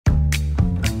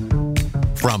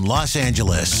From Los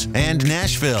Angeles and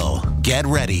Nashville, get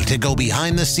ready to go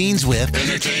behind the scenes with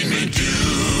Entertainment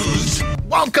Dudes.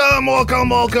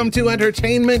 Welcome to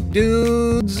Entertainment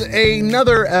Dudes.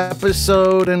 Another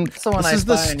episode, and this is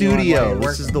the studio.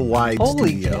 This is the wide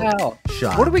studio. Holy cow!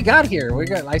 Shot. What do we got here?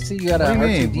 I see you got a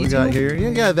R2-D2. We got here.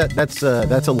 Yeah.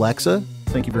 That's Alexa.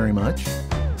 Thank you very much.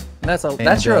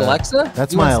 That's your Alexa.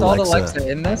 That's you my installed Alexa. Alexa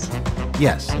in this.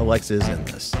 Yes, Alexa is in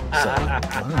this.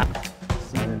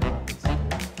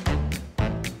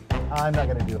 I'm not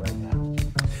gonna do it right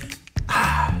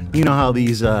now. You know how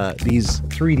these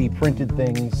 3D printed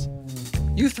things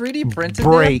You 3D printed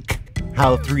break?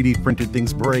 How 3D printed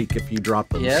things break if you drop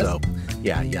them. Yes. So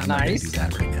yeah, I'm not gonna Nice. do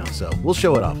that right now. So we'll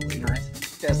show it off later.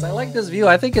 Nice. Yes, I like this view.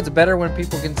 I think it's better when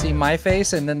people can see my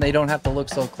face and then they don't have to look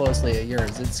so closely at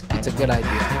yours. It's a good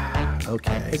idea.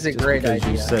 Okay. It's a Just great because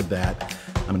idea. You said that.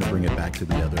 I'm gonna bring it back to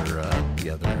the other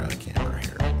camera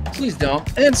here. Please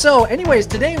don't. And so, anyways,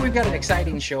 today we've got an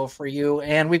exciting show for you,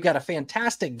 and we've got a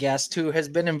fantastic guest who has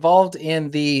been involved in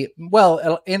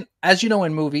as you know,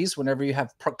 in movies, whenever you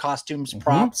have costumes,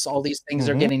 props, all these things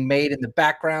are getting made in the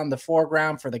background, the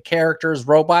foreground for the characters,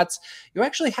 robots. You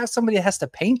actually have somebody that has to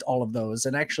paint all of those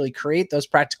and actually create those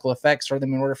practical effects for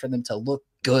them in order for them to look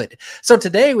good. So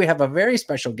today we have a very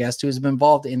special guest who has been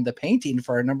involved in the painting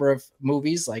for a number of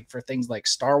movies, like for things like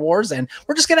Star Wars, and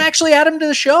we're just gonna actually add him to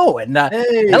the show. And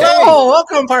hello,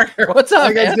 welcome, Parker. What's up? How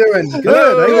you guys man? doing? Good.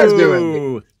 How you guys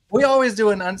doing? We always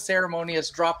do an unceremonious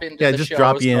drop into the just show.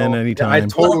 drop you in anytime. I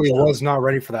totally was not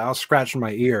ready for that. I was scratching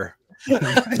my ear.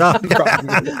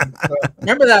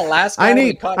 Remember that last guy I we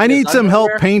need caught I in need his some help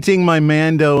underwear? painting my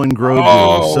Mando and Grogu.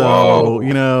 Oh,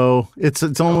 you know, it's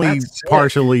only that's sick.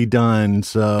 partially done.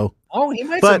 So Oh, he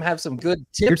might But have some good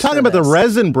tips. you're talking for about the this.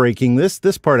 resin breaking. This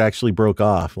part actually broke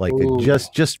off like Ooh.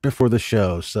 just before the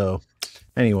show. So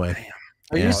anyway,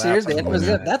 Are you Yeah. serious? That's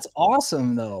That's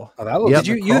awesome, though. Oh, that looks, Yep.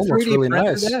 Did the you chrome looks 3D really printed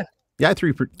nice. that? yeah, I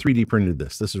 3D printed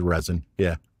this. This is resin.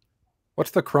 Yeah,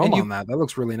 What's the chrome And you- on that? That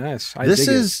looks really nice. I this dig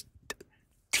it. is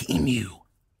Teemu.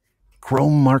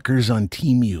 Chrome markers on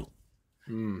Teemu.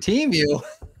 Team View.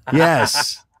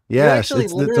 Yes, You yes, actually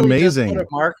it's literally just amazing. put a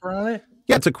marker on it.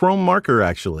 Yeah, it's a chrome marker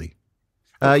actually.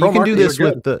 You chrome can do marker, this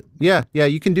you're with the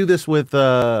you can do this with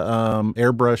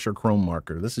airbrush or chrome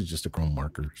marker. This is just a chrome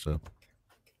marker. So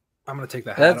I'm gonna take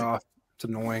the hat That's- off. It's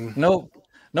annoying.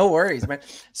 No worries, man.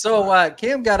 So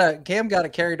Cam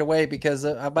got carried away because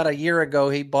about a year ago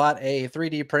he bought a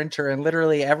 3D printer and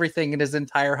literally everything in his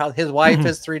entire house. His wife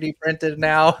is 3D printed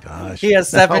now. gosh, He has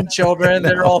 7 children.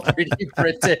 They're all 3D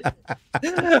printed.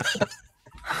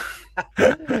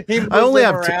 He moves I only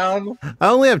them have around. I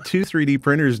only have 2 3D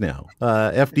printers now,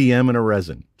 FDM and a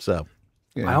resin. So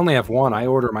yeah. I only have one. I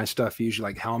order my stuff usually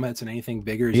like helmets and anything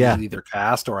bigger is Yeah. usually either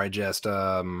cast or I just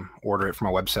order it from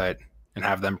a website and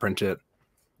have them print it.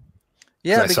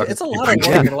 Yeah, I suck because it's at a 3D lot of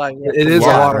printing. work. It is Yeah,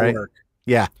 a lot right. of work.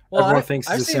 yeah, Well, Everyone I- thinks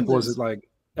I've it's as seen simple as this- it like.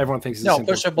 Everyone thinks it's No, as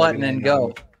simple push as a button plugging and in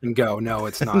go. And go. No,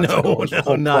 it's not. It's no, like a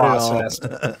whole not process,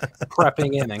 at all.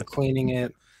 prepping it and then cleaning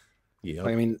it. Yeah,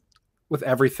 Like, I mean, with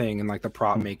everything in like the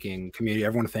prop making community,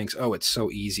 everyone thinks, "Oh, it's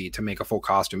so easy to make a full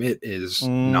costume." It is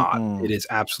not. Mm-mm. It is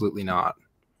absolutely not.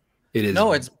 It is.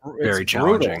 No, it's very brutal.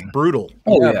 challenging. brutal.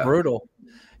 Oh Yeah, yeah. brutal.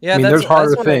 Yeah, I mean, that's- there's harder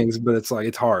that's what things, but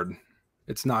it's hard.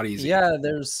 It's not easy. Yeah,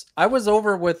 I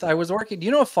was working. Do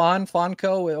you know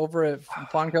Fonco over at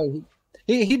Fonco?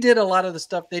 He did a lot of the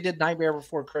stuff. They did Nightmare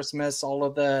Before Christmas, all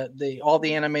of all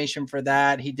the animation for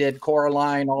that. He did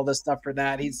Coraline, all the stuff for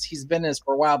that. He's been in this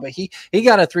for a while, but he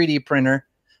got a 3D printer,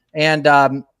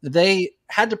 and they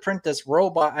had to print this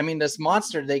robot. I mean, this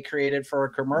monster they created for a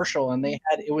commercial, and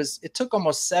it took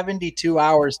almost 72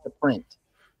 hours to print.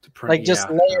 To print, Like just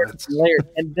yeah, layers it's- and layers,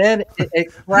 and then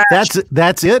it crashed.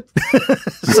 That's it.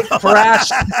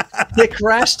 crashed. It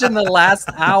crashed in the last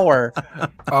hour,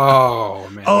 Oh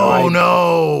man. Oh I,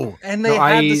 no! and they No,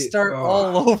 had to I- start oh.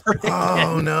 all over again.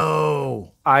 Oh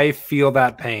no! I feel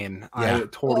that pain. Yeah. I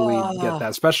totally Oh. get that,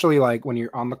 especially like when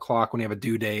you're on the clock, when you have a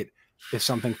due date. If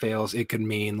something fails, it could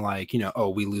mean like, oh,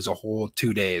 we lose a whole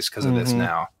 2 days because of this Mhm.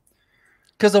 now.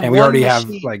 Because of And we one already have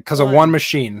machine. like because of one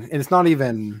machine. And it's not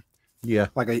even Yeah,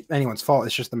 like anyone's fault.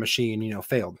 It's just the machine,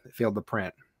 failed. It failed to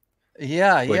print,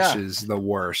 Yeah, which yeah. is the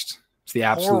worst. It's the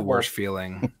absolute Horrible. worst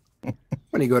feeling.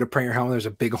 When you go to print your helmet, there's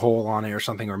a big hole on it or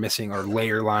something, or missing, or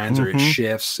layer lines, or it Mhm.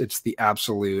 shifts. It's the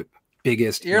absolute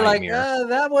biggest You're nightmare. like,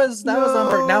 that was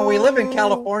unfair. Now we live in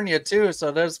California too,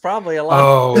 so there's probably a lot.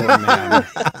 Oh man.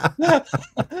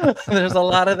 There's a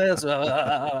lot of this.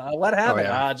 What happened?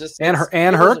 yeah. Just and it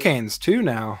was hurricanes too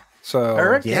now. So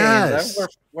hurricanes. Yes.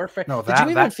 We're No, Did you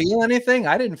even feel anything?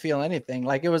 I didn't feel anything.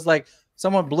 Like it was like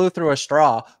someone blew through a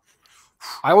straw.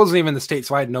 I wasn't even in the state,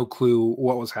 so I had no clue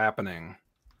what was happening.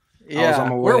 Yeah. I was on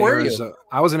my way Where to were Arizona. you?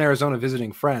 I was in Arizona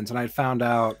visiting friends, and I found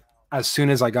out as soon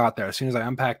as I got there, as soon as I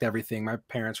unpacked everything, my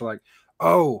parents were like,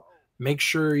 "Oh, make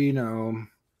sure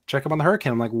check up on the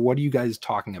hurricane." I'm like, "What are you guys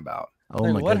talking about?" Oh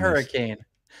Like, my what goodness. hurricane?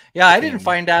 Yeah, I didn't Hurricane.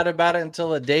 find out about it until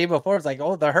the day before. It's like,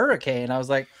 oh, the hurricane. I was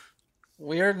like,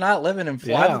 we're not living in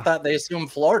Florida. I Yeah. thought they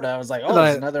assumed Florida. I was like, And oh,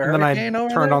 there's another then I hurricane over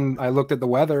turned there. on. I looked at the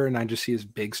weather, and I just see this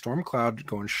big storm cloud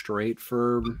going straight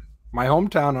for my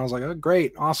hometown. I was like, "Oh,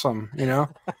 great, awesome!"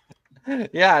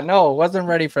 Yeah, no, wasn't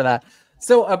ready for that.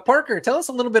 So, Parker, tell us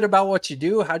a little bit about what you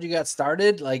do, how'd you get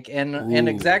started, like, and Ooh.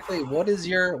 exactly what is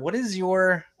your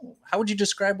how would you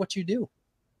describe what you do?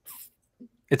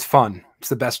 It's fun. It's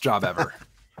the best job ever.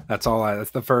 That's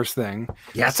the first thing.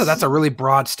 Yes. That's a really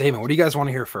broad statement. What do you guys want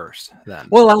to hear first then?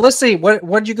 Well, let's see. What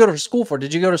did you go to school for?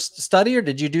 Did you go to study, or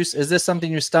did you do? Is this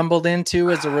something you stumbled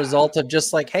into as a result of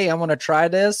just like, hey, I want to try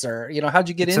this, or how'd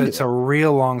you get into It's it? a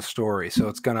real long story, so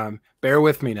it's gonna bear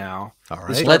with me now. All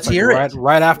This right. Let's starts, hear it.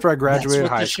 Right after I That's graduated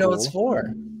what high the show school. is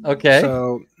for. Okay.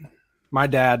 So my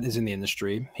dad is in the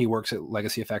industry. He works at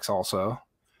Legacy Effects also.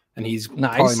 And he's probably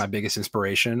Nice. my biggest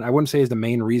inspiration. I wouldn't say he's the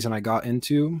main reason I got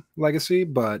into Legacy,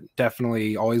 but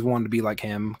definitely always wanted to be like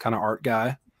him, kind of art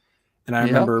guy. And I Yep.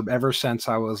 remember ever since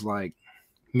I was like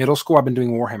middle school, I've been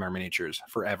doing Warhammer miniatures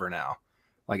forever now.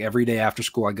 Like every day after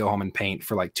school, I go home and paint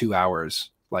for like 2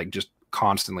 hours, like just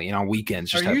constantly. And on weekends,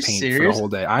 just Are have you paint for the serious? whole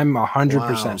day. I'm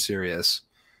 100% Wow. serious.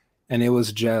 And it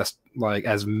was just like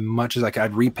as much as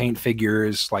I'd repaint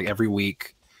figures like every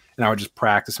week. And I would just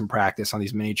practice and practice on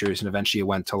these miniatures. And eventually it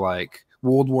went to like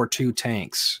World War II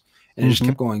tanks. And it just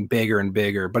kept going bigger and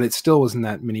bigger. But it still was in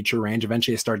that miniature range.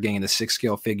 Eventually I started getting into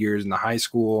 6-scale figures in the high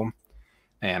school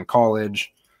and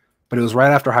college. But it was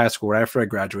right after high school, right after I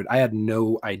graduated. I had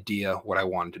no idea what I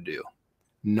wanted to do.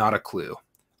 Not a clue.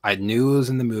 I knew it was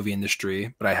in the movie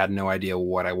industry, but I had no idea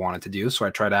what I wanted to do. So I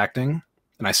tried acting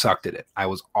and I sucked at it. I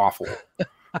was awful.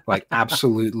 Like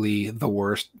absolutely the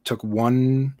worst. Took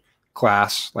one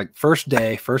class, like first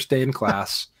day in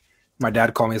class. My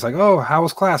dad called me. He's like, "Oh, how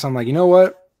was class?" I'm like, "You know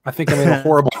what? I think I made a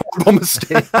horrible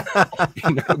mistake."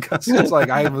 Because it's like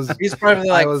He's probably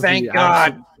like, thank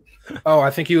God. I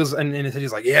think he was, and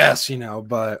he's like, "Yes,"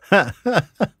 But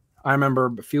I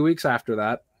remember a few weeks after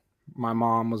that, my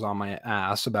mom was on my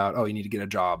ass about, "Oh, you need to get a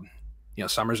job.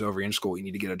 Summer's over. You're in school. You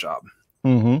need to get a job."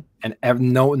 And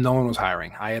no one was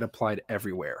hiring. I had applied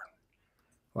everywhere,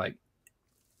 like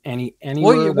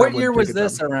anywhere. What year was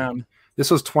this around?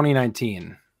 This was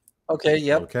 2019. Okay.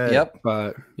 Yep. Okay. Yep.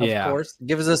 But yeah, Of course,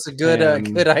 gives us a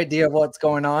good good idea of what's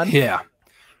going on. yeah.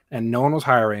 And no one was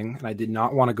hiring, and I did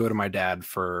not want to go to my dad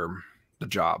for the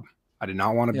job. I did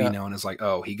not want to be known as like,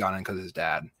 "Oh, he got in because his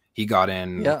dad. He got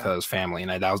in because family," and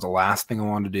that was the last thing I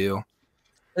wanted to do.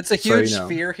 It's a huge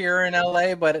fear here in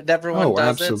LA, but everyone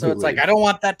does it. So it's like, I don't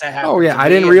want that to happen. Oh yeah, I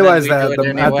didn't realize that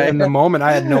in the moment.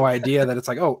 I had no idea that it's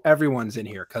like, oh, everyone's in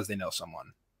here because they know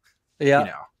someone.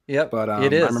 Yeah. Yep. But I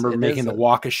remember making the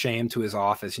walk of shame to his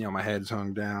office. My head's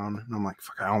hung down, and I'm like,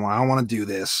 "Fuck, I don't want to do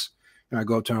this." And I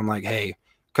go up to him like, "Hey,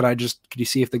 could you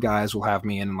see if the guys will have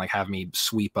me in and like have me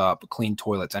sweep up, clean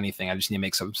toilets, anything? I just need to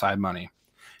make some side money."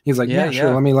 He's like, "Yeah,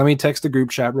 sure. Let me text the group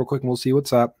chat real quick, and we'll see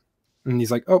what's up." And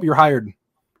he's like, "Oh, you're hired.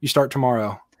 You start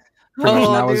tomorrow."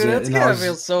 That's gotta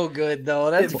feel so good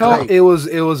though. It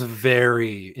was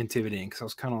very intimidating because I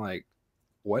was kind of like,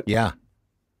 "What? Yeah."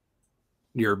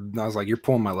 I was like, "You're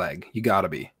pulling my leg. You gotta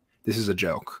be. This is a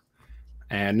joke."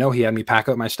 And no, he had me pack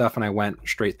up my stuff, and I went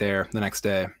straight there the next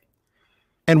day.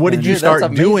 And what did you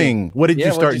start doing? What did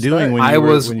you start doing when you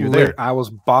were there? I was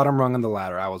bottom rung on the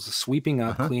ladder. I was sweeping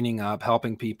up, cleaning up,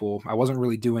 helping people. I wasn't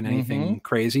really doing anything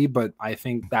crazy, but I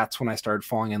think that's when I started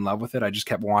falling in love with it. I just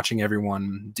kept watching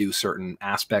everyone do certain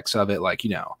aspects of it, like,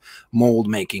 mold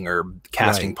making or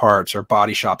casting parts or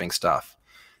body shopping stuff,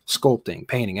 sculpting,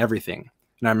 painting, everything.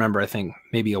 And I remember, I think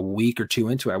maybe a week or two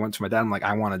into it, I went to my dad. I'm like,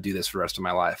 "I want to do this for the rest of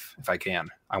my life if I can.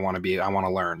 I want to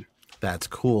learn." That's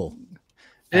cool.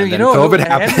 And then COVID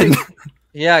happened.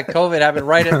 Yeah, COVID happened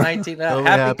right at 19.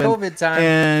 Happy COVID time.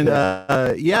 And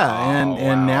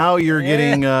and now you're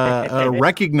getting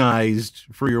recognized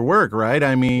for your work, right?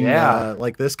 I mean,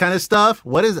 like this kind of stuff.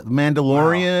 What is it?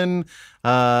 Mandalorian?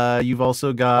 Wow. You've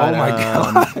also got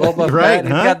Boba right? Fett.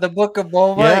 You've got the Book of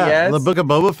Boba. Yeah, yes. the Book of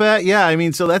Boba Fett. Yeah, I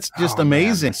mean, so that's just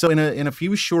amazing. Man. So in a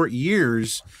few short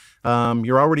years,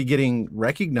 you're already getting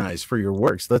recognized for your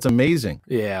works. That's amazing.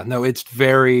 Yeah, no, it's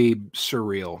very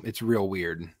surreal. It's real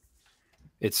weird.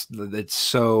 It's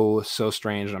so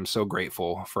strange, and I'm so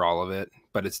grateful for all of it.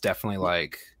 But it's definitely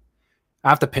like I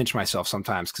have to pinch myself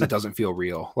sometimes because it doesn't feel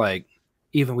real. Like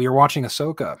even we were watching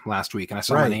Ahsoka last week, and I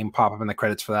saw my name pop up in the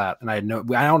credits for that, and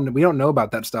we don't know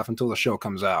about that stuff until the show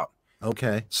comes out.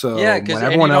 Okay. So when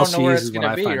everyone else sees is when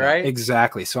I find out. Right?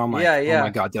 Exactly. So I'm like, oh my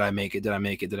God, did I make it? Did I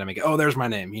make it? Did I make it? Oh, there's my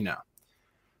name, you know.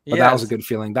 But that was a good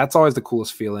feeling. That's always the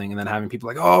coolest feeling. And then having people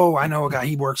like, oh, I know a guy,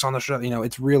 he works on the show. You know,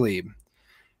 it's weird.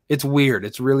 It's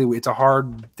a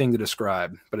hard thing to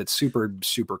describe, but it's super,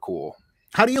 super cool.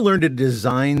 How do you learn to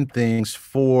design things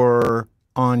for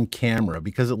on camera?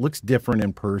 Because it looks different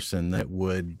in person than it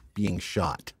would being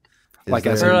shot. Like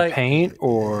as in paint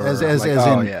or as in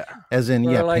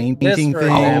painting things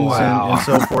and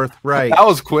so forth. Right. That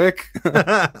was quick.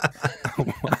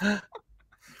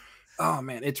 Oh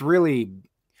man, it's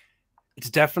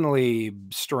definitely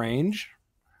strange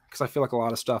because I feel like a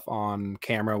lot of stuff on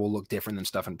camera will look different than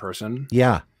stuff in person.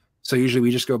 Yeah. So usually we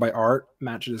just go by art,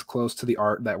 match it as close to the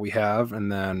art that we have,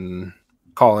 and then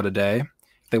call it a day.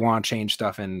 If they want to change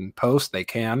stuff in post, they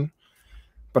can.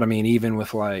 But I mean, even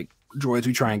with like droids,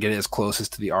 we try and get it as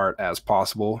closest to the art as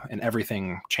possible, and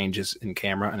everything changes in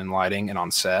camera and in lighting and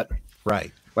on set.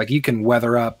 Right. Like you can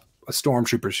weather up a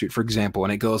stormtrooper suit, for example,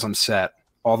 and it goes on set.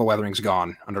 All the weathering's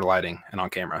gone under lighting and on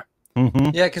camera. Mm-hmm.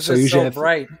 Yeah, because it's so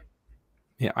bright.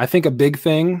 Yeah, I think a big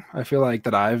thing I feel like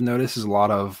that I've noticed is a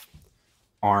lot of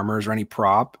armors or any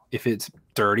prop. If it's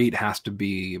dirty, it has to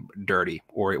be dirty,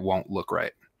 or it won't look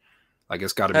right. Like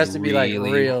it's got to be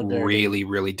really,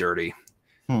 really dirty.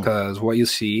 Because what you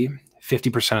see,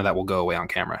 50% of that will go away on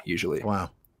camera usually.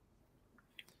 Wow.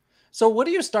 So what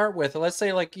do you start with? Let's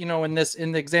say, like, you know, in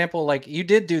the example, like you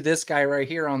did do this guy right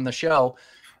here on the show.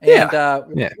 And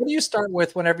what do you start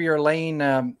with whenever you're laying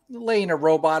a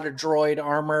robot or droid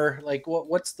armor? Like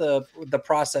what's the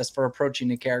process for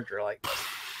approaching a character like this?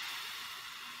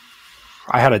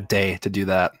 I had a day to do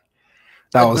that.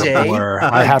 That was a blur.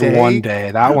 I had 1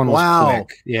 day. That one was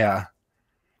quick. Yeah.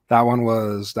 That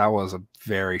was a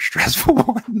very stressful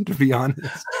one, to be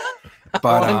honest.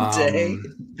 But 1 day.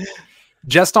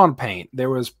 Just on paint, there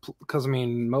was, because I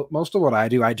mean, most of what I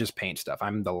do, I just paint stuff.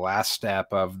 I'm the last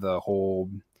step of the whole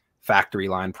factory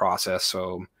line process.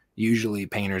 So usually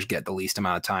painters get the least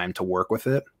amount of time to work with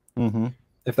it,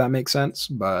 if that makes sense.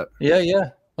 But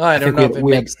yeah. Well, I don't know if it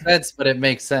makes sense, but it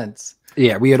makes sense.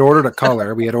 Yeah, we had ordered a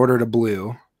color. We had ordered a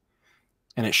blue,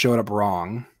 and it showed up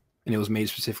wrong. And it was made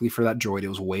specifically for that droid. It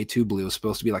was way too blue. It was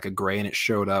supposed to be like a gray, and it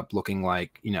showed up looking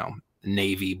like, you know,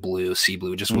 navy blue, sea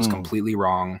blue. It just was completely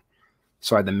wrong.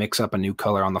 So I had to mix up a new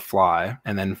color on the fly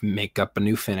and then make up a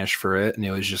new finish for it. And it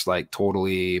was just like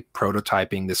totally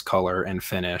prototyping this color and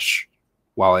finish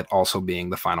while it also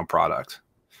being the final product.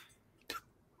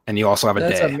 And you also have a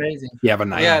day. That's amazing. You have a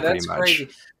night. Yeah, that's crazy.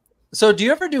 So do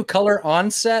you ever do color on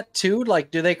set too?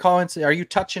 Like, do they call and say, are you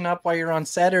touching up while you're on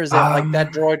set, or is it like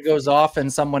that droid goes off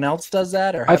and someone else does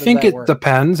that? Or I think it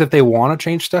depends. If they want to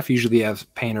change stuff, usually you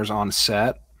have painters on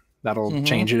set that'll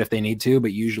change it if they need to,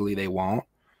 but usually they won't.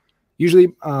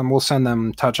 Usually we'll send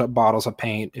them touch-up bottles of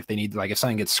paint if they need, like if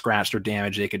something gets scratched or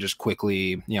damaged, they could just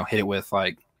quickly, you know, hit it with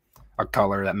like a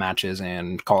color that matches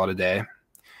and call it a day.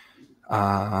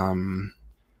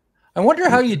 I wonder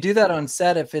how you do that on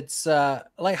set. If it's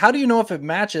like, how do you know if it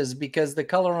matches? Because the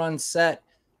color on set,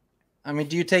 I mean,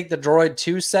 do you take the droid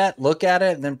to set, look at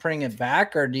it, and then bring it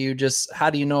back? Or do you just,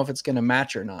 how do you know if it's going to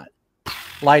match or not,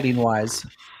 lighting wise?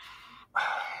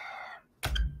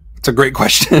 It's a great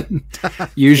question.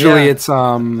 Usually it's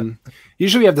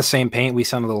usually we have the same paint. We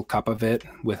send a little cup of it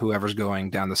with whoever's going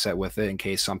down the set with it in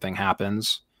case something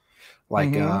happens. Like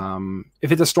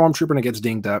if it's a stormtrooper and it gets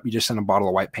dinged up, you just send a bottle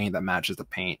of white paint that matches the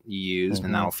paint you used,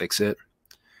 and that'll fix it.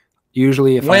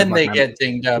 Usually if when they get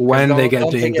dinged up,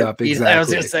 exactly. I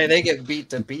was gonna say they get beat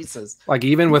to pieces. Like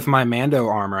even with my Mando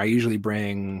armor, I usually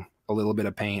bring a little bit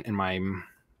of paint in my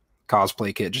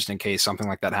cosplay kit just in case something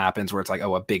like that happens where it's like,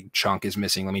 oh, a big chunk is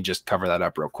missing, let me just cover that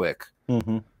up real quick.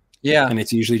 Yeah, and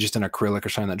it's usually just an acrylic or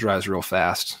something that dries real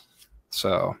fast.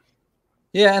 So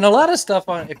yeah, and a lot of stuff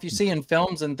on, if you see in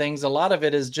films and things, a lot of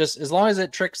it is just as long as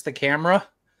it tricks the camera,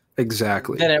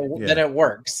 exactly, then it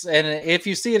works. And if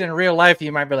you see it in real life,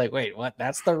 you might be like, wait, what?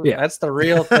 That's the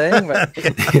real thing. But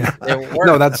it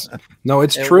works.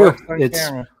 It's true. It's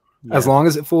as long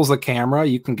as it fools the camera,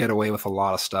 you can get away with a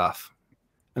lot of stuff.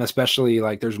 And especially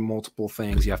like there's multiple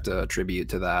things you have to attribute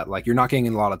to that. Like you're not getting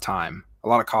a lot of time. A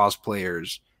lot of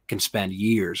cosplayers can spend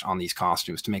years on these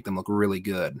costumes to make them look really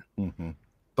good.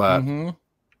 But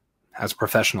as a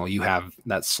professional, you have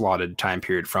that slotted time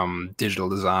period from digital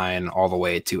design all the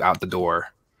way to out the door.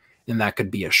 And that could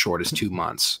be as short as 2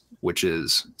 months, which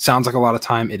sounds like a lot of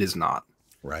time. It is not.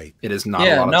 Right. It is not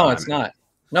a lot of time. No, it's not.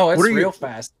 No, it's real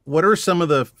fast. What are some of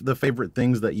the favorite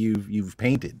things that you've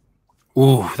painted?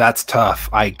 Ooh, that's tough.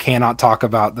 I cannot talk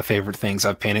about the favorite things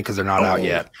I've painted because they're not out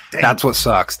yet. Dang. That's what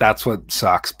sucks. That's what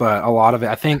sucks. But a lot of it,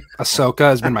 I think Ahsoka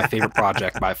has been my favorite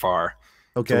project by far.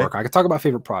 Okay. To work on. I could talk about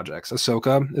favorite projects.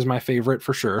 Ahsoka is my favorite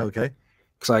for sure. Okay.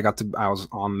 Because I was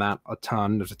on that a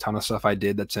ton. There's a ton of stuff I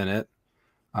did that's in it.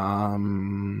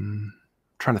 Trying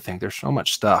to think. There's so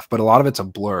much stuff, but a lot of it's a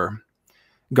blur.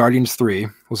 Guardians 3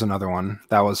 was another one.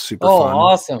 That was super fun.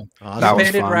 Awesome. That You was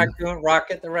painted fun. Raccoon,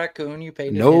 Rocket the Raccoon. You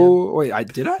painted No, wait, I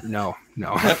did I? No.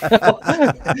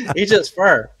 him. He just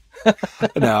fur.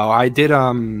 No, I did.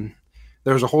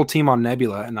 There was a whole team on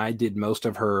Nebula, and I did most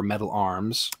of her metal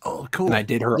arms. Oh, cool. And I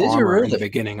did her Did you armor in really? the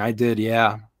beginning. I did,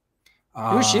 yeah.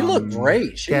 Ooh, she looked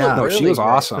great. She yeah. looked No, really she was great.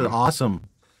 awesome. Awesome.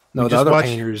 No, We the just other watched-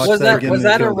 painters. watched Was that that again, was they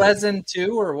that a killed it. resin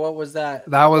too, or what was that?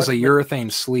 That was a What-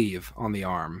 urethane sleeve on the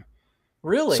arm.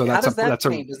 Really? So How that's does that that's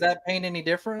paint? Does that paint any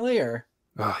differently, or?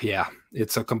 Oh yeah,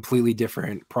 it's a completely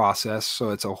different process. So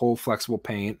it's a whole flexible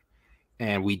paint,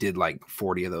 and we did like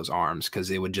 40 of those arms because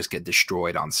they would just get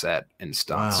destroyed on set in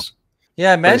stunts.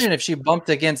 Yeah, imagine if she bumped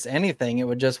against anything, it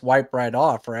would just wipe right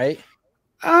off, right?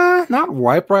 Not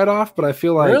wipe right off, but I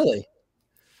feel like Really?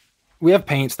 we have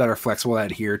paints that are flexible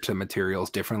that adhere to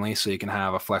materials differently, so you can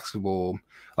have a flexible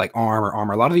like arm or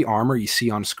armor. A lot of the armor you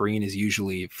see on screen is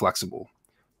usually flexible.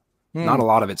 Not a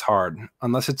lot of it's hard,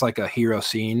 unless it's like a hero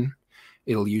scene.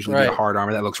 It'll usually be a Right. hard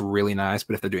armor that looks really nice.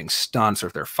 But if they're doing stunts or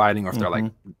if they're fighting or if they're like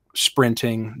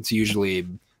sprinting, it's usually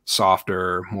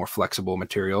softer, more flexible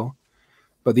material.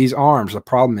 But these arms, the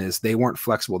problem is they weren't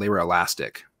flexible; they were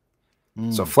elastic.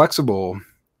 So flexible,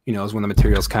 is when the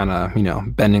material's kind of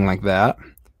bending like that.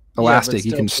 Elastic,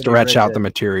 you still can pretty stretch out rigid. the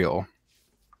material.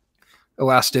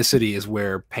 Elasticity is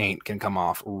where paint can come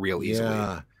off real easily.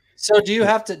 Yeah. So do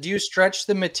you stretch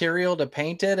the material to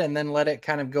paint it and then let it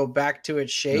kind of go back to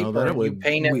its shape, No, that or you would-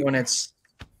 paint it when it's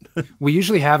We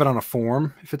usually have it on a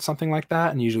form if it's something like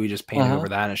that, and usually we just paint it Uh-huh. over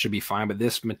that and it should be fine. But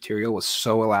this material was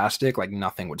so elastic, like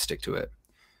nothing would stick to it.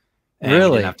 And we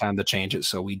Really? didn't have time to change it,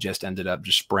 so we just ended up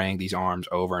just spraying these arms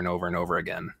over and over and over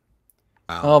again.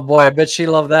 Oh boy, I bet she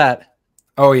loved that.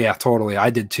 Oh yeah, totally.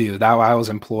 I did too. That I was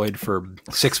employed for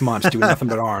 6 months doing nothing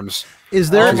but arms.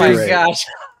 Is there Oh my great. gosh.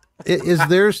 is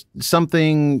there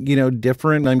something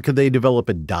different? I mean, could they develop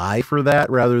a dye for that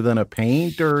rather than a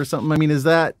paint or something? I mean, is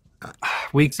that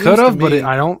We Seems could to have, but me-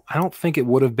 I don't think it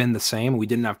would have been the same. We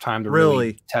didn't have time to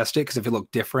really test it because if it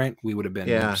looked different, we would have been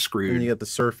and screwed. you got the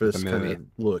surface the kind movie. of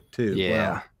look too?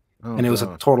 Yeah. Wow. Oh, And it was a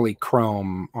gosh. totally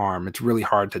chrome arm. It's really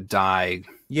hard to dye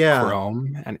yeah.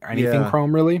 chrome and anything Yeah.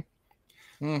 chrome really.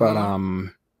 But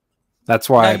Mhm. that's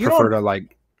why Now, I you prefer don't- to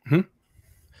like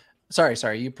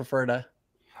Sorry, you prefer to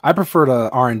I prefer to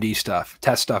R&D stuff,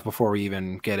 test stuff before we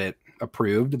even get it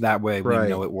approved. That way we Right.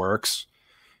 know it works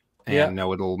and Yeah.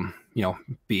 know it'll,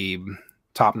 be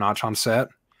top notch on set.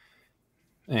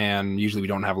 And usually we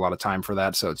don't have a lot of time for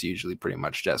that, so it's usually pretty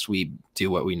much just we do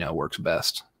what we know works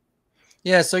best.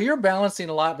 Yeah, so you're balancing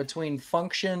a lot between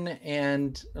function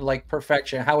and like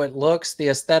perfection, how it looks, the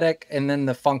aesthetic, and then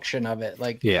the function of it.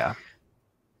 Like, Yeah.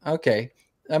 okay.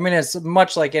 I mean, it's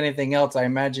much like anything else. I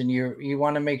imagine you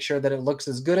want to make sure that it looks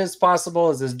as good as possible,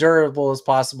 as durable as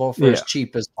possible, for as Yeah.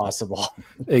 cheap as possible.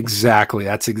 Exactly.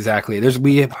 That's exactly.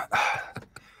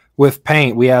 With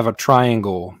paint, we have a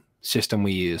triangle system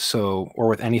we use. So, or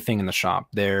with anything in the shop,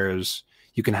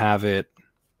 you can have it,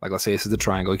 like let's say this is the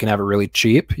triangle. You can have it really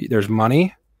cheap. There's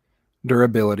money,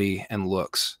 durability, and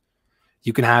looks.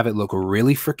 You can have it look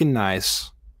really freaking nice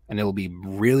and it'll be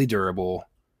really durable,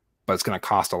 but it's going to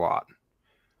cost a lot.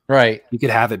 Right. You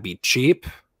could have it be cheap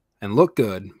and look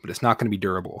good, but it's not going to be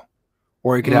durable.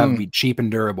 Or you could have it be cheap and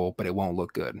durable, but it won't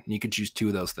look good. And you could choose two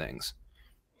of those things.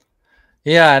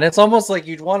 Yeah, and it's almost like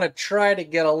you'd want to try to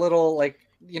get a little like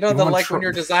wanna when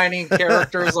you're designing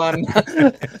characters on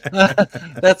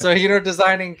that's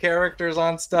designing characters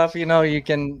on stuff, you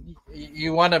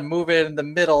want to move it in the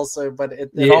middle, so but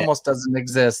it Yeah. almost doesn't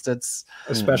exist. It's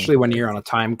Especially when you're on a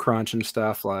time crunch and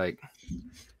stuff like.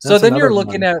 so That's then you're another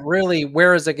looking one. at really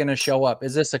where is it going to show up?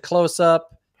 Is this a close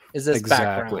up? Is this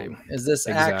Exactly. background? Is this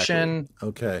Exactly. action?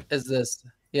 Okay. Is this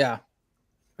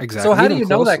Exactly. So how do Even you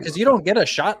know that? close- Because you don't get a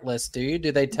shot list, do you?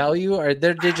 Do they tell you, or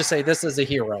did you just say this is a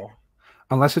hero?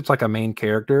 Unless it's like a main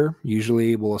character,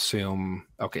 usually we'll assume,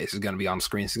 okay, this is going to be on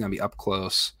screen. This is going to be up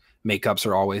close. Makeups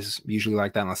are always usually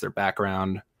like that unless they're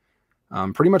background.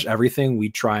 Pretty much everything we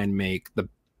try and make the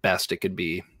best it could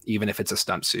be, even if it's a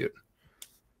stunt suit.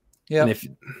 Yeah. And if,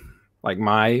 like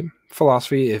my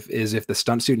philosophy, if the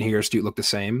stunt suit and hero suit look the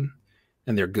same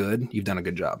and they're good, you've done a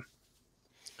good job.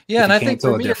 Yeah, if and you I can't think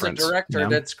tell for the me as a difference, director, you know?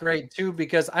 that's great too,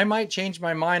 because I might change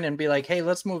my mind and be like, hey,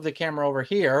 let's move the camera over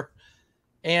here.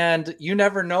 and you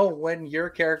never know when your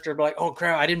character will be like, oh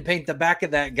crap, I didn't paint the back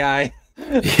of that guy.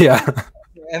 Yeah.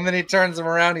 And then he turns him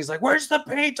around. He's like, where's the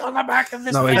paint on the back of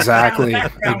this? No, exactly.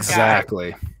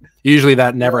 Exactly. Usually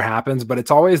that never happens, but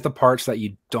it's always the parts that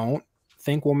you don't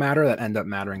think will matter that end up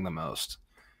mattering the most.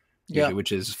 Usually,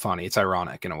 which is funny. It's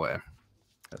ironic in a way.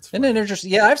 That's funny. And then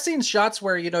interesting. Yeah, I've seen shots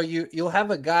where, you know, you'll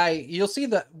have a guy, you'll see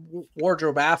the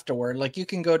wardrobe afterward. Like you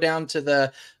can go down to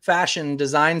the fashion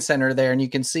design center there and you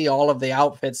can see all of the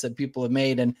outfits that people have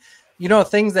made. And, you know,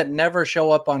 things that never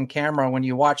show up on camera when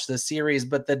you watch the series,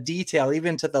 but the detail,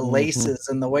 even to the laces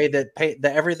and the way that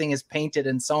everything is painted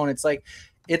and sewn, it's like,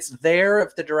 it's there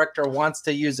if the director wants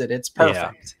to use it. It's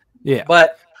perfect. Yeah.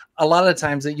 But a lot of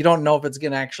times you don't know if it's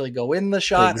going to actually go in the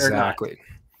shot or not.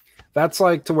 That's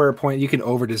like to where a point you can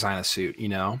over design a suit, you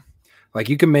know, like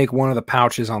you can make one of the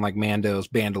pouches on like Mando's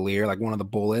bandolier, like one of the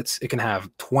bullets. It can have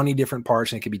 20 different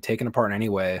parts and it can be taken apart in any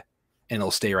way and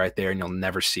it'll stay right there and you'll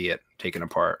never see it taken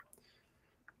apart.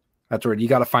 That's where you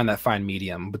got to find that fine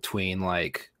medium between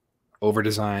like over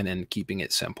design and keeping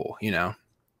it simple, you know.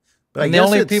 But and the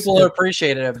only people who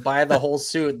appreciate it buy the whole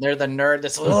suit. They're the nerd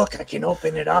that's look, I can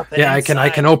open it up. Yeah, I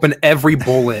can open every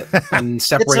bullet and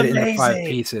separate it into 5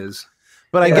 pieces.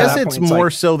 But I guess it's more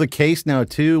so the case now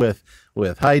too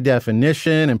with high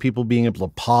definition and people being able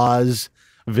to pause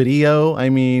video. I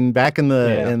mean, back in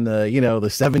the you know, the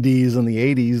 70s and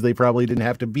the 80s, they probably didn't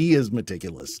have to be as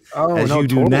meticulous as you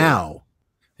do now.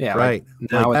 Yeah, right.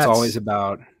 Like now it's always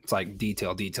about like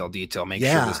detail. Make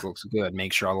sure this looks good.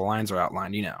 Make sure all the lines are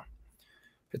outlined. You know,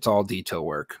 it's all detail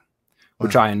work,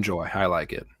 which I enjoy. I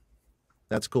like it.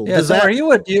 That's cool. Yeah. So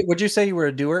would you say you were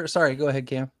a doer? Sorry, go ahead,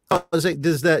 Cam.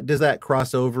 Does that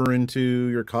cross over into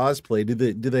your cosplay?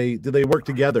 Do they work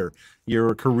together,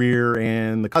 your career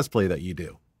and the cosplay that you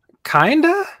do?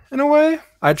 Kinda, in a way.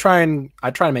 I try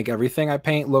to make everything I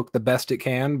paint look the best it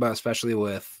can, but especially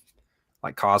with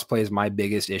like cosplays, my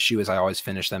biggest issue is I always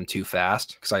finish them too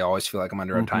fast because I always feel like I'm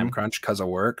under a time crunch because of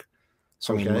work.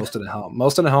 So I mean, most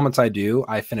of the helmets I do,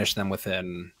 I finish them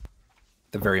within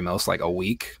the very most like a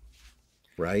week.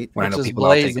 Right. When I know people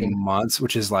are taking months,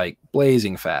 which is like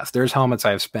blazing fast. There's helmets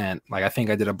I've spent, like I think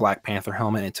I did a Black Panther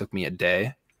helmet and it took me a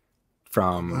day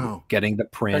from getting the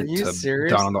print to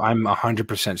done. I'm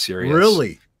 100% serious.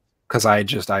 Really? Because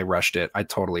I rushed it. I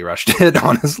totally rushed it,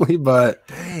 honestly. But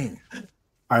dang.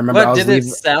 I remember did it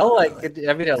sell? Like,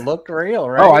 I mean, it looked real,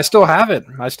 right? Oh, I still have it.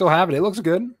 It looks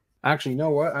good. Actually, you know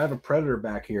what? I have a Predator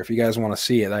back here. If you guys want to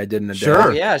see it, I did in a day.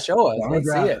 Sure. Yeah, show us. Let's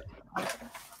see it.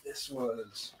 This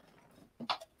was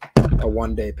a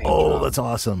one-day paint. Oh, that's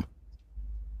awesome.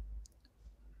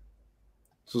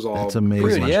 This was all. That's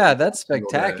amazing. Dude, yeah, that's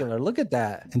spectacular. Look at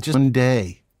that. In just one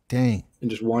day. Dang. In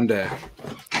just one day.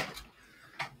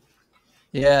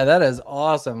 Yeah, that is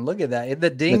awesome. Look at that. The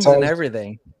dings and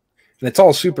everything. And it's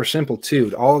all super simple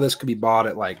too. All of this could be bought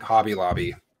at like Hobby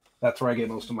Lobby. That's where I get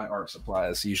most of my art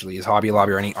supplies. Usually is Hobby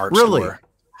Lobby or any art store.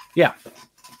 Yeah,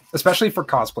 especially for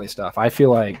cosplay stuff. I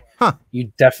feel like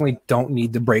you definitely don't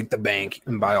need to break the bank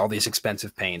and buy all these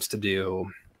expensive paints to do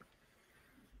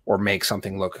or make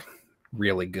something look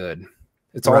really good.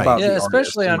 It's all about the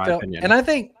especially artist, on film. And I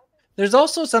think there's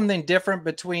also something different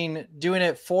between doing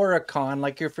it for a con,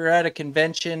 like if you're at a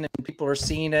convention and people are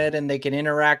seeing it and they can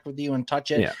interact with you and touch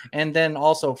it, and then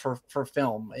also for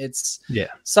film. It's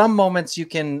some moments you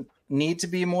can need to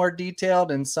be more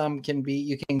detailed and some can be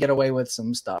you can get away with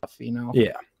some stuff, you know.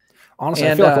 Yeah. Honestly,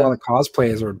 I feel like a lot of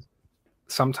cosplayers are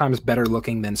sometimes better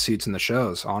looking than suits in the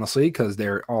shows, honestly, because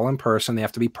they're all in person. They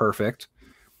have to be perfect.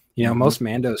 You know, most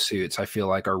Mando suits I feel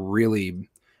like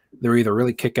they're either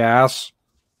really kick-ass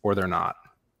or they're not.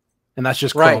 And that's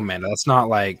just Chrome Mando. That's not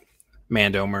like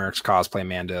Mando Mercs, cosplay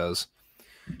Mandos.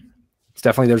 It's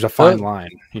definitely, there's a fine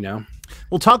line, you know?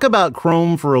 We'll talk about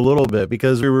Chrome for a little bit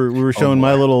because we were showing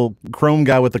my little Chrome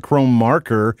guy with the Chrome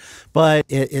marker, but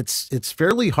it's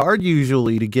fairly hard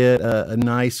usually to get a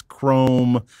nice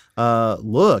Chrome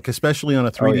look, especially on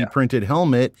a 3D printed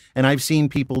helmet. And I've seen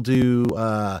people do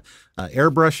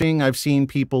airbrushing. I've seen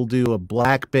people do a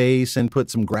black base and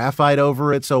put some graphite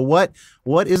over it. So what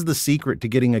is the secret to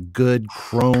getting a good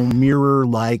Chrome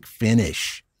mirror-like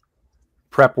finish?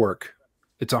 Prep work.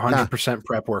 It's 100%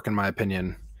 prep work, in my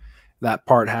opinion. That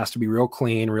part has to be real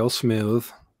clean, real smooth.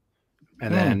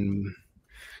 And then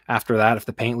after that, if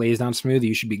the paint lays down smooth,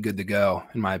 you should be good to go,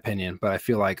 in my opinion. But I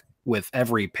feel like with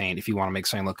every paint, if you want to make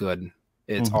something look good,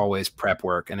 it's always prep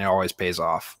work and it always pays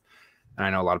off. And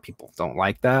I know a lot of people don't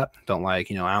like that. Don't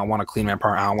like, you know, I don't want to clean my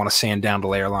part. I don't want to sand down to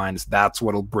layer lines. That's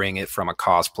what'll bring it from a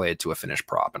cosplay to a finished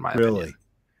prop, in my opinion.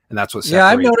 And that's what separates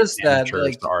I've noticed that,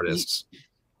 like, the artists.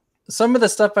 some of the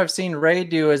stuff I've seen Ray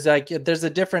do is like there's a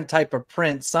different type of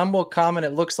print. Some will come and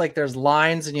it looks like there's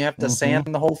lines and you have to sand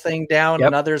the whole thing down,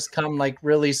 and others come like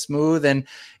really smooth. And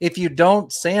if you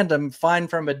don't sand them fine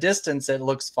from a distance, it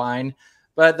looks fine.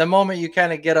 But the moment you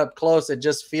kind of get up close, it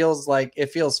just feels like it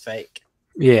feels fake.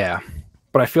 Yeah.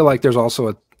 But I feel like there's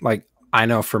also like, I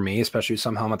know for me, especially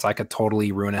some helmets, I could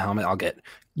totally ruin a helmet. I'll get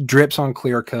drips on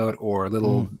clear coat or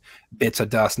little bits of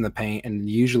dust in the paint. And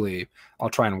usually I'll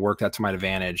try and work that to my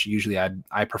advantage. Usually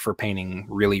I prefer painting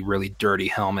really, really dirty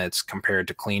helmets compared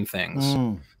to clean things.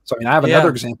 So I mean, I have another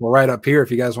example right up here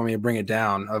if you guys want me to bring it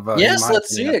down. Of yes,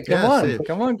 let's see it.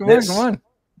 Come on.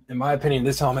 In my opinion,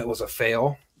 this helmet was a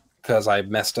fail because I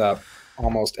messed up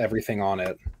almost everything on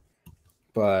it.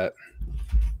 But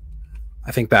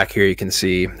I think back here you can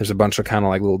see there's a bunch of kind of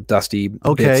like little dusty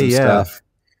bits and stuff.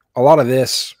 A lot of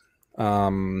this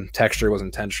texture was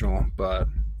intentional, but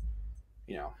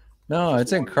you know. No,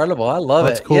 it's incredible. I love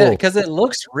it. Cool. Yeah, because it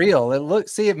looks real.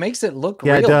 It makes it look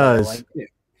real. Yeah, it does.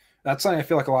 Like, that's something I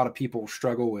feel like a lot of people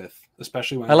struggle with,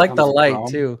 especially when I like the light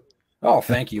too. Oh,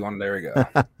 thank you. There we go.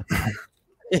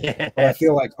 I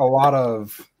feel like a lot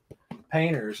of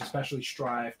painters especially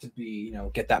strive to be, you know,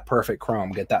 get that perfect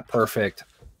chrome, get that perfect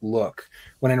look,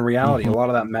 when in reality a lot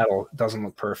of that metal doesn't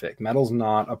look perfect. Metal's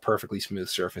not a perfectly smooth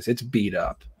surface. It's beat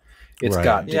up. It's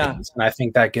got dings. And I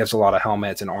think that gives a lot of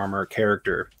helmets and armor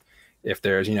character. If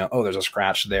there's, you know, oh, there's a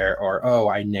scratch there, or oh,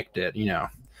 I nicked it, you know.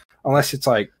 Unless it's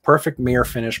like perfect mirror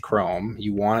finish chrome,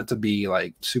 you want it to be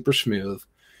like super smooth.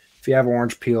 If you have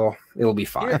orange peel, it'll be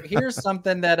fine. Here's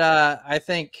something that I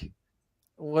think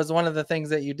was one of the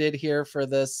things that you did here for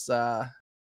this.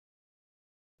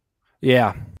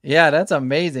 Yeah, that's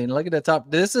amazing. Look at the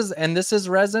top. This is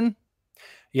resin.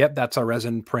 Yep, that's a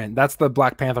resin print. That's the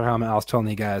Black Panther helmet I was telling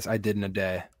you guys I did in a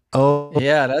day. Oh,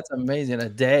 yeah, that's amazing. A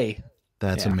day.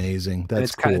 That's amazing.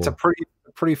 That's cool. It's a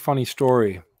pretty funny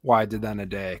story why I did that in a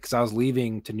day, because I was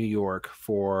leaving to New York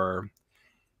for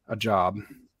a job,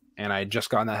 and I had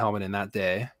just gotten that helmet in that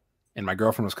day, and my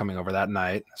girlfriend was coming over that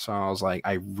night. So I was like,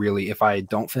 if I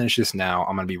don't finish this now,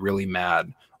 I'm gonna be really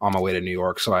mad on my way to New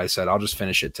York. So I said, I'll just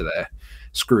finish it today.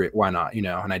 Screw it, why not? You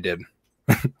know, and I did.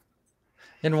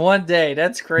 In one day,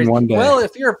 that's crazy. One day. Well,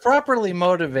 if you're properly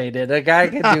motivated, a guy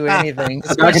can do anything.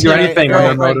 A guy can do anything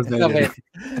when they're motivated.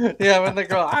 Yeah, when they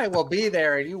go, I will be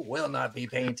there, and you will not be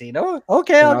painting. Oh,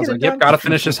 okay, I'll get it done. Yep, gotta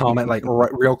finish this helmet like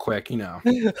real quick, you know.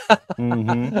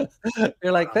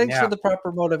 You're like, thanks for the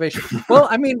proper motivation. Well,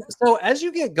 I mean, so as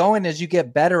you get going, as you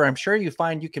get better, I'm sure you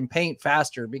find you can paint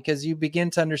faster because you begin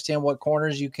to understand what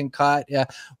corners you can cut,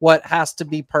 what has to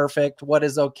be perfect, what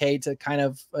is okay to kind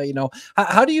of, you know,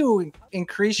 how do you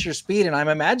increase your speed? And I'm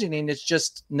imagining it's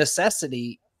just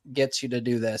necessity gets you to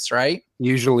do this, right?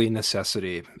 Usually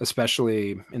necessity,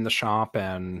 especially in the shop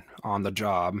and on the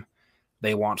job.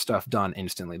 They want stuff done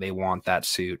instantly. They want that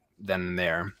suit then and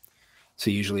there.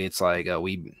 So usually it's like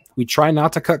we try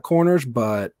not to cut corners,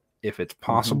 but if it's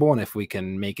possible and if we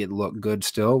can make it look good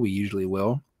still, we usually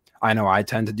will. I know I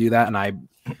tend to do that, and I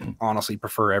honestly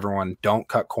prefer everyone don't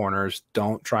cut corners,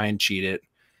 don't try and cheat it,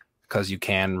 because you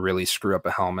can really screw up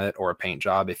a helmet or a paint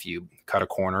job. If you cut a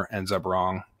corner, ends up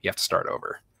wrong, you have to start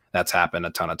over. That's happened a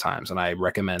ton of times, and I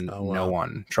recommend no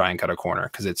one try and cut a corner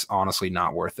because it's honestly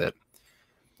not worth it.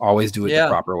 Always do it the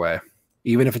proper way.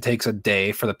 Even if it takes a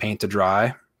day for the paint to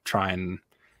dry, try and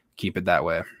keep it that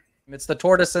way. It's the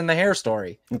tortoise and the hare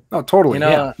story. Oh, totally. You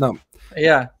know,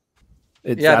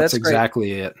 That's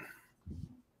exactly it.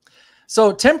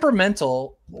 So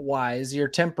temperamental wise, your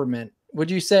temperament, would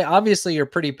you say, obviously you're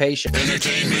pretty patient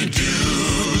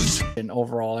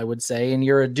overall, I would say, and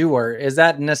you're a doer. Is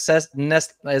that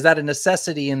a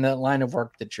necessity in the line of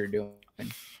work that you're doing?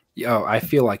 Oh, I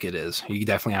feel like it is. You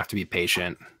definitely have to be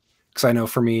patient, because I know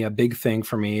for me, a big thing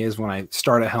for me is when I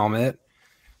start a helmet,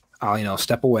 I'll, you know,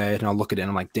 step away and I'll look at it and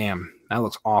I'm like, damn, that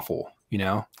looks awful. You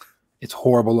know, it's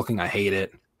horrible looking. I hate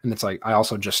it. And it's like, I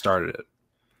also just started it.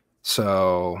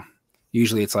 So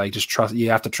usually it's like, just trust. You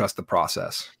have to trust the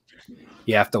process.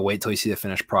 You have to wait till you see the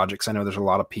finished projects. I know there's a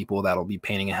lot of people that'll be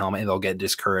painting a helmet and they'll get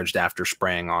discouraged after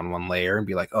spraying on one layer and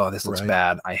be like, oh, this looks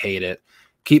bad. I hate it.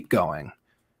 Keep going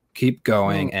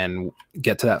and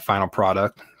get to that final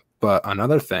product. But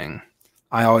another thing,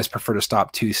 I always prefer to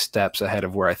stop 2 steps ahead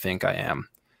of where I think I am,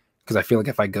 because I feel like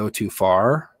if I go too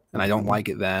far and I don't like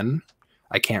it, then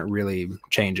I can't really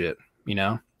change it, you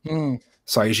know?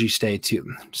 So I usually stay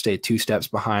 2 steps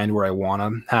behind where I want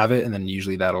to have it. And then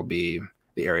usually that'll be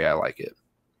the area I like it.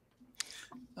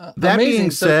 That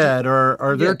being said,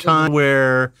 are there times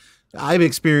where I've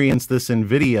experienced this in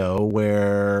video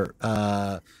where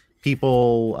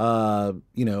people,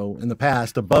 you know, in the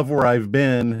past above where I've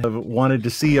been have wanted to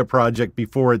see a project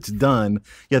before it's done,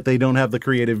 yet they don't have the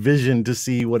creative vision to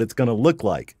see what it's going to look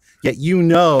like. Yet, you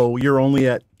know, you're only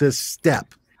at this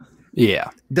step. Yeah.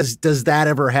 Does that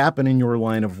ever happen in your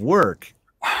line of work?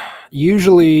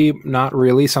 Usually not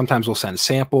really. Sometimes we'll send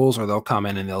samples, or they'll come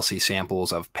in and they'll see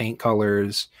samples of paint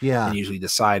colors. Yeah. And usually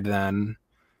decide then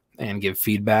and give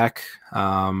feedback.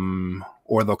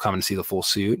 Or they'll come and see the full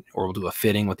suit, or we'll do a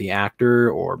fitting with the actor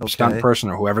or stunt person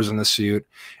or whoever's in the suit.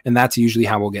 And that's usually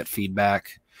how we'll get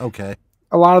feedback. Okay.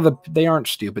 A lot of they aren't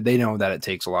stupid. They know that it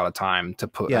takes a lot of time to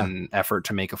put an effort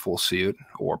to make a full suit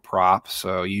or prop.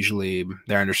 So usually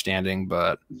they're understanding,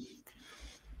 but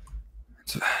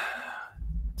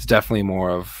it's definitely more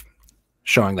of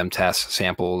showing them tests,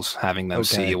 samples, having them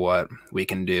see what we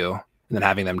can do, and then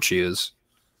having them choose.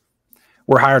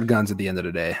 We're hired guns at the end of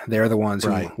the day. They're the ones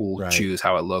who will choose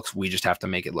how it looks. We just have to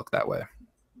make it look that way.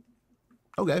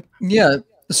 Okay. Yeah.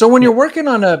 So when you're working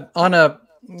on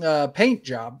a paint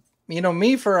job, you know,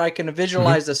 I can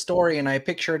visualize the story and I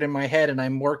picture it in my head and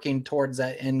I'm working towards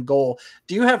that end goal.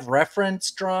 Do you have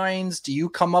reference drawings? Do you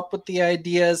come up with the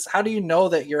ideas? How do you know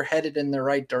that you're headed in the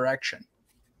right direction?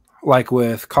 Like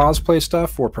with cosplay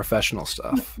stuff or professional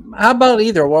stuff? How about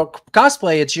either? Well,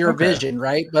 cosplay, it's your vision,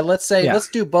 right? But let's say, let's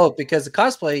do both, because the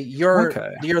cosplay, you're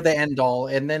the end all.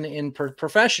 And then in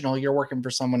professional, you're working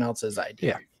for someone else's idea.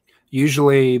 Yeah.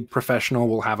 Usually professional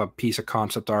will have a piece of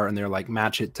concept art and they're like,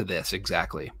 match it to this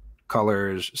exactly.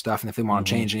 Colors, stuff. And if they want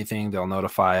to change anything, they'll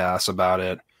notify us about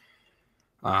it.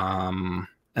 And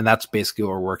that's basically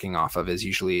what we're working off of, is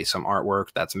usually some artwork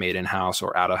that's made in-house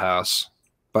or out of house.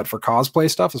 But for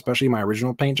cosplay stuff, especially my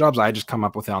original paint jobs, I just come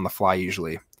up with it on the fly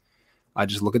usually. I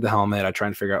just look at the helmet. I try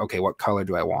and figure out, okay, what color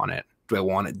do I want it? Do I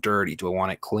want it dirty? Do I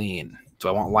want it clean? Do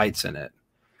I want lights in it?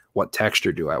 What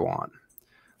texture do I want?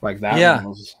 Like that. Yeah.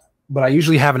 But I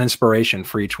usually have an inspiration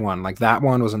for each one. Like that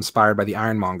one was inspired by the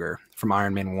Ironmonger from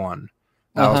Iron Man 1.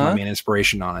 That was my main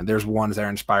inspiration on it. There's ones that are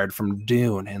inspired from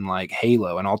Dune and like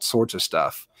Halo and all sorts of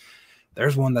stuff.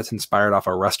 There's one that's inspired off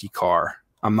a rusty car.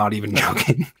 I'm not even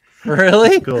joking.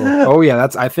 Really? Cool. Oh yeah,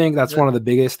 I think that's one of the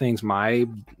biggest things my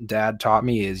dad taught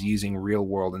me, is using real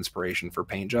world inspiration for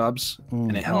paint jobs,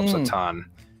 and it helps a ton.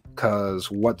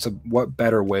 Because what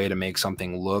better way to make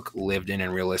something look lived in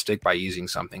and realistic by using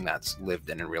something that's lived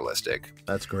in and realistic?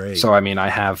 That's great. So I mean, I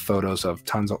have photos of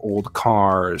tons of old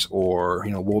cars, or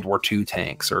World War II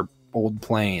tanks, or old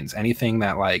planes, anything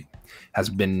that like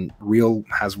has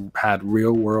had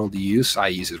real world use. I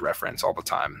use as reference all the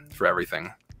time for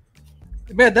everything.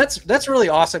 Man, that's really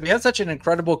awesome. You have such an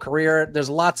incredible career. There's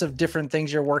lots of different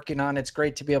things you're working on. It's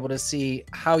great to be able to see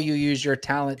how you use your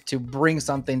talent to bring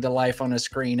something to life on a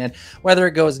screen. And whether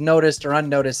it goes noticed or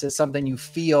unnoticed, it's something you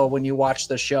feel when you watch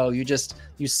the show. You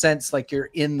sense like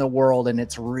you're in the world and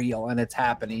it's real and it's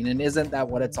happening. And isn't that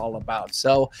what it's all about?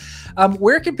 So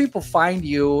where can people find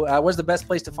you? Where's the best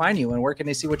place to find you? And where can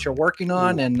they see what you're working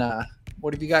on? And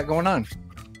what have you got going on?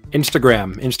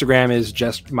 Instagram is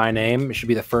just my name. It should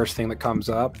be the first thing that comes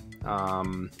up.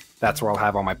 That's where I'll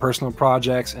have all my personal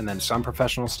projects and then some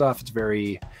professional stuff. It's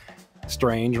very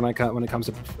strange when it comes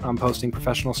to posting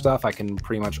professional stuff. I can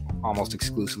pretty much almost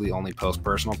exclusively only post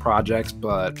personal projects,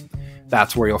 but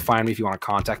that's where you'll find me. If you want to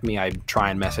contact me, I try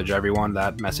and message everyone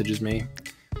that messages me.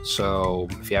 So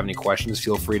if you have any questions,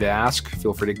 feel free to ask.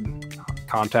 Feel free to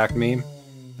contact me,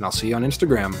 and I'll see you on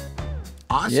Instagram.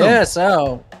 Awesome. Yeah,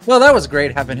 so well, that was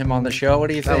great having him on the show. What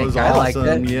do you think? That was awesome. I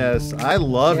liked it. Yes, I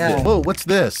loved it. Whoa, what's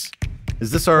this?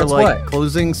 Is this our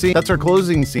closing scene? That's our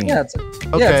closing scene. Yeah, it's a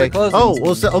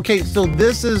closing scene. So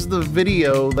this is the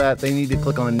video that they need to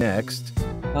click on next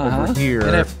over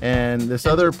here, and this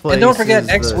other place. And don't forget,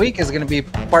 next week is going to be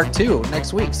part 2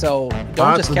 next week. So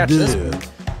don't just catch this one.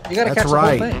 You got to catch the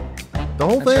whole thing. The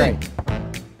whole thing.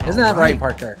 Right. Isn't that right,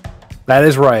 Parker? That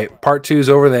is right. Part 2 is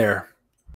over there.